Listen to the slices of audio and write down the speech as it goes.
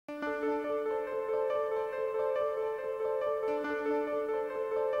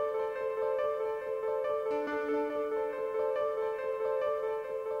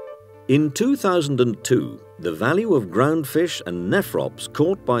In 2002, the value of groundfish and nephrops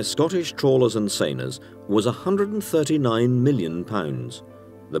caught by Scottish trawlers and seiners was £139 million.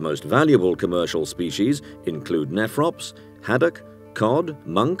 The most valuable commercial species include nephrops, haddock, cod,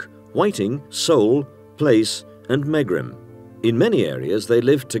 monk, whiting, sole, plaice and megrim. In many areas they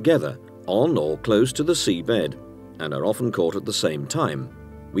live together, on or close to the seabed, and are often caught at the same time.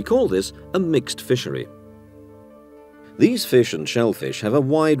 We call this a mixed fishery. These fish and shellfish have a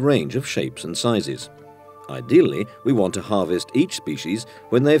wide range of shapes and sizes. Ideally, we want to harvest each species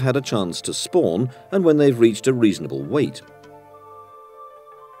when they've had a chance to spawn and when they've reached a reasonable weight.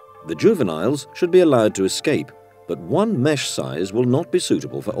 The juveniles should be allowed to escape, but one mesh size will not be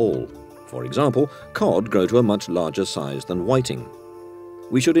suitable for all. For example, cod grow to a much larger size than whiting.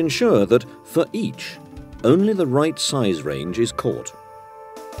 We should ensure that, for each, only the right size range is caught.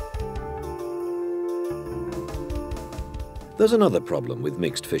 There's another problem with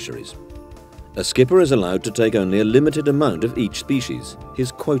mixed fisheries. A skipper is allowed to take only a limited amount of each species,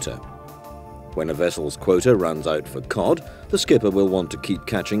 his quota. When a vessel's quota runs out for cod, the skipper will want to keep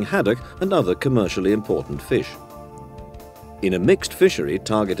catching haddock and other commercially important fish. In a mixed fishery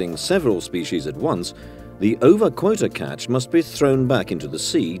targeting several species at once, the over-quota catch must be thrown back into the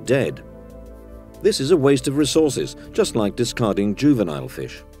sea dead. This is a waste of resources, just like discarding juvenile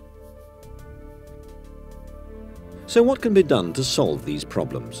fish. So what can be done to solve these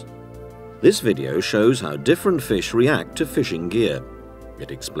problems? This video shows how different fish react to fishing gear.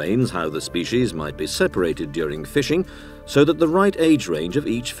 It explains how the species might be separated during fishing so that the right age range of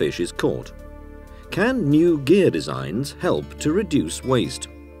each fish is caught. Can new gear designs help to reduce waste?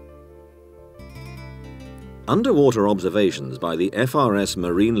 Underwater observations by the FRS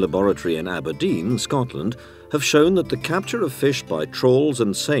Marine Laboratory in Aberdeen, Scotland, have shown that the capture of fish by trawls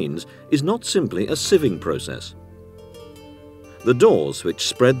and seines is not simply a sieving process. The doors which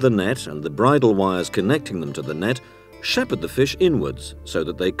spread the net and the bridle wires connecting them to the net shepherd the fish inwards so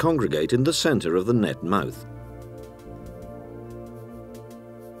that they congregate in the centre of the net mouth.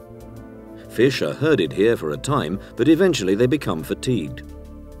 Fish are herded here for a time, but eventually they become fatigued.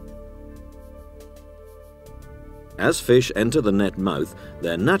 As fish enter the net mouth,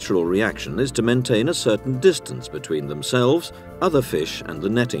 their natural reaction is to maintain a certain distance between themselves, other fish and the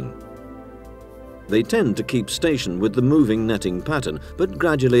netting. They tend to keep station with the moving netting pattern, but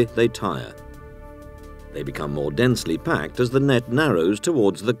gradually they tire. They become more densely packed as the net narrows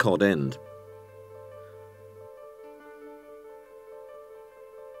towards the cod end.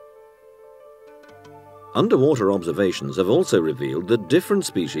 Underwater observations have also revealed that different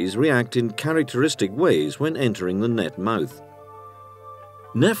species react in characteristic ways when entering the net mouth.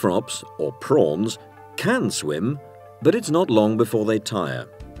 Nephrops, or prawns, can swim, but it's not long before they tire.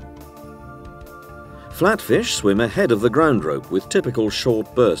 Flatfish swim ahead of the ground rope with typical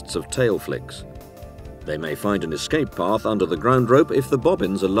short bursts of tail flicks. They may find an escape path under the ground rope if the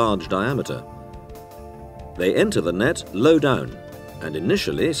bobbins are large diameter. They enter the net low down and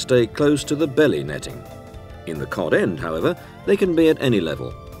initially stay close to the belly netting. In the cod end, however, they can be at any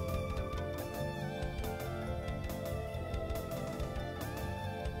level.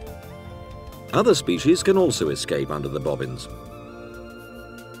 Other species can also escape under the bobbins.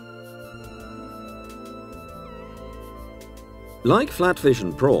 Like flatfish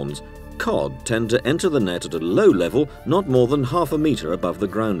and prawns, cod tend to enter the net at a low level, not more than half a metre above the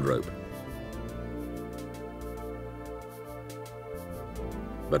ground rope.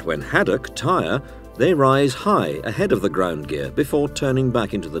 But when haddock tire, they rise high ahead of the ground gear before turning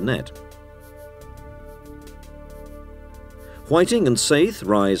back into the net. Whiting and saithe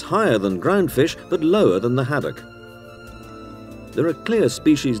rise higher than groundfish but lower than the haddock. There are clear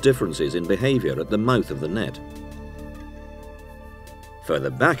species differences in behaviour at the mouth of the net. Further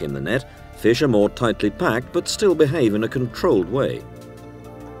back in the net, fish are more tightly packed but still behave in a controlled way.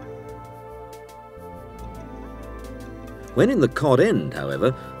 When in the cod end,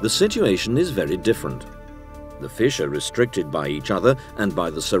 however, the situation is very different. The fish are restricted by each other and by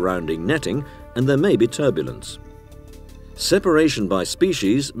the surrounding netting, and there may be turbulence. Separation by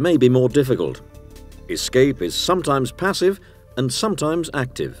species may be more difficult. Escape is sometimes passive and sometimes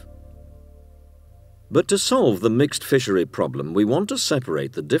active. But to solve the mixed fishery problem, we want to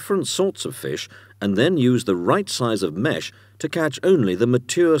separate the different sorts of fish and then use the right size of mesh to catch only the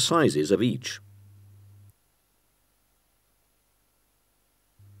mature sizes of each.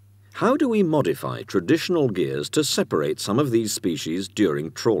 How do we modify traditional gears to separate some of these species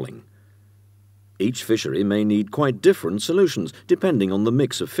during trawling? Each fishery may need quite different solutions depending on the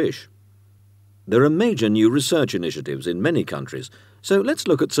mix of fish. There are major new research initiatives in many countries, so let's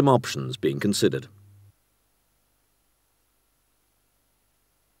look at some options being considered.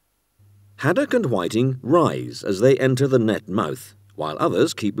 Haddock and whiting rise as they enter the net mouth, while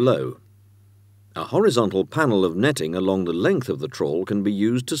others keep low. A horizontal panel of netting along the length of the trawl can be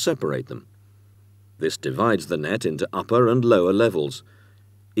used to separate them. This divides the net into upper and lower levels.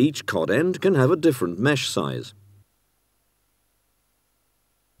 Each cod end can have a different mesh size.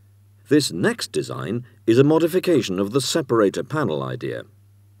 This next design is a modification of the separator panel idea.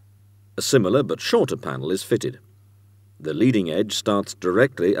 A similar but shorter panel is fitted. The leading edge starts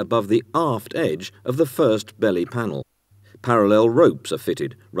directly above the aft edge of the first belly panel. Parallel ropes are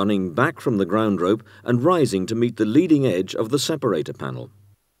fitted, running back from the ground rope and rising to meet the leading edge of the separator panel.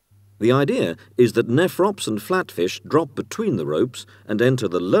 The idea is that nephrops and flatfish drop between the ropes and enter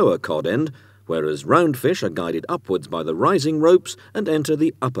the lower cod end, whereas roundfish are guided upwards by the rising ropes and enter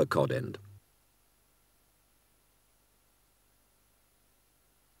the upper cod end.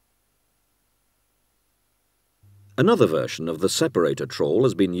 Another version of the separator trawl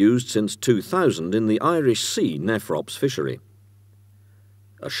has been used since 2000 in the Irish Sea nephrops fishery.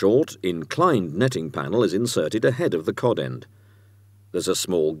 A short, inclined netting panel is inserted ahead of the cod end. There's a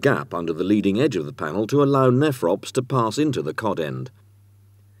small gap under the leading edge of the panel to allow nephrops to pass into the cod end.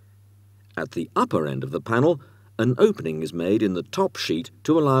 At the upper end of the panel, an opening is made in the top sheet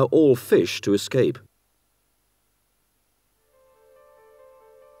to allow all fish to escape.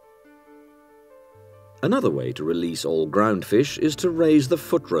 Another way to release all ground fish is to raise the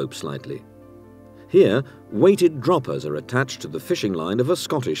foot rope slightly. Here, weighted droppers are attached to the fishing line of a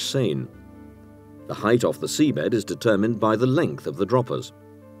Scottish seine. The height off the seabed is determined by the length of the droppers.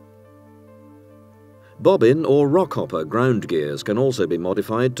 Bobbin or rockhopper ground gears can also be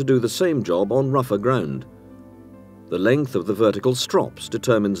modified to do the same job on rougher ground. The length of the vertical strops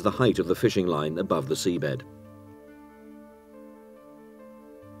determines the height of the fishing line above the seabed.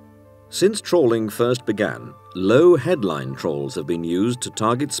 Since trawling first began, low headline trawls have been used to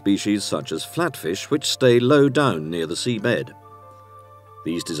target species such as flatfish which stay low down near the seabed.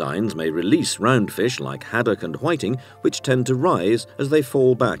 These designs may release roundfish like haddock and whiting which tend to rise as they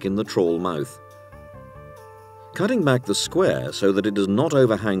fall back in the trawl mouth. Cutting back the square so that it does not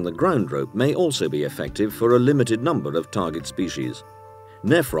overhang the ground rope may also be effective for a limited number of target species.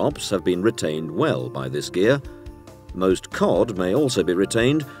 Nephrops have been retained well by this gear. Most cod may also be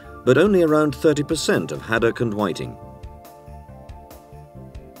retained, but only around 30% of haddock and whiting.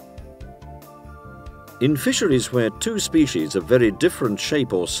 In fisheries where two species of very different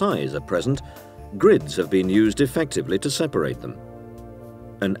shape or size are present, grids have been used effectively to separate them.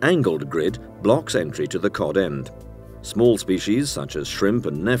 An angled grid blocks entry to the cod end. Small species such as shrimp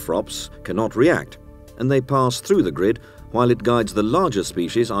and nephrops cannot react, and they pass through the grid while it guides the larger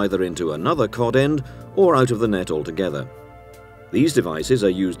species either into another cod end or out of the net altogether. These devices are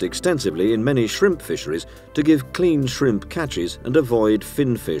used extensively in many shrimp fisheries to give clean shrimp catches and avoid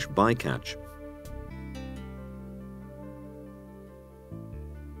finfish bycatch.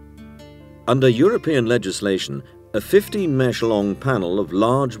 Under European legislation, a 15-mesh long panel of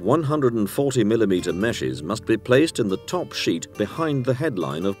large 140mm meshes must be placed in the top sheet behind the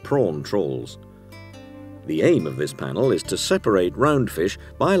headline of prawn trawls. The aim of this panel is to separate roundfish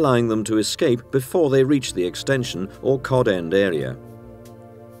by allowing them to escape before they reach the extension or cod end area.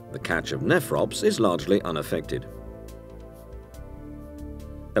 The catch of nephrops is largely unaffected.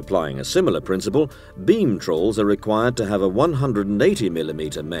 Applying a similar principle, beam trawls are required to have a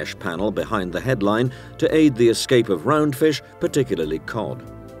 180mm mesh panel behind the headline to aid the escape of roundfish, particularly cod.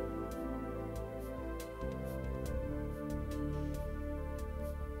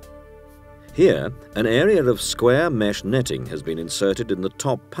 Here, an area of square mesh netting has been inserted in the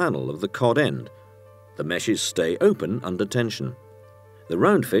top panel of the cod end. The meshes stay open under tension. The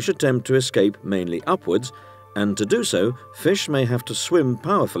roundfish attempt to escape mainly upwards, and to do so, fish may have to swim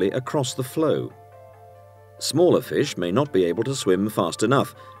powerfully across the flow. Smaller fish may not be able to swim fast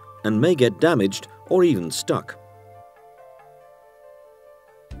enough, and may get damaged or even stuck.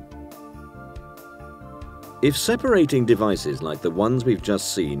 If separating devices like the ones we've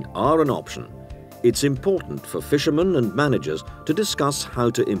just seen are an option, it's important for fishermen and managers to discuss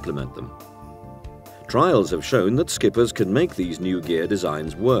how to implement them. Trials have shown that skippers can make these new gear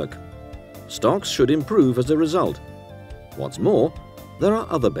designs work. Stocks should improve as a result. What's more, there are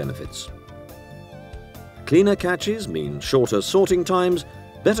other benefits. Cleaner catches mean shorter sorting times,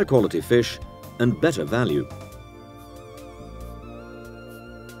 better quality fish, and better value.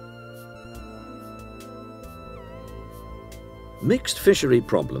 Mixed fishery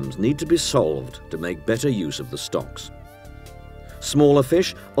problems need to be solved to make better use of the stocks. Smaller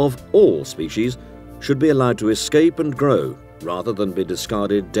fish of all species should be allowed to escape and grow rather than be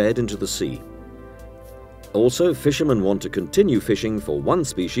discarded dead into the sea. Also, fishermen want to continue fishing for one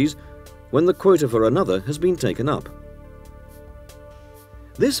species when the quota for another has been taken up.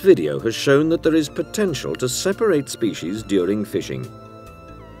 This video has shown that there is potential to separate species during fishing.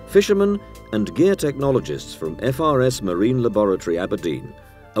 Fishermen and gear technologists from FRS Marine Laboratory Aberdeen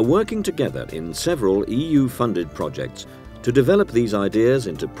are working together in several EU-funded projects to develop these ideas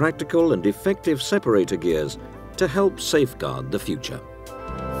into practical and effective separator gears to help safeguard the future.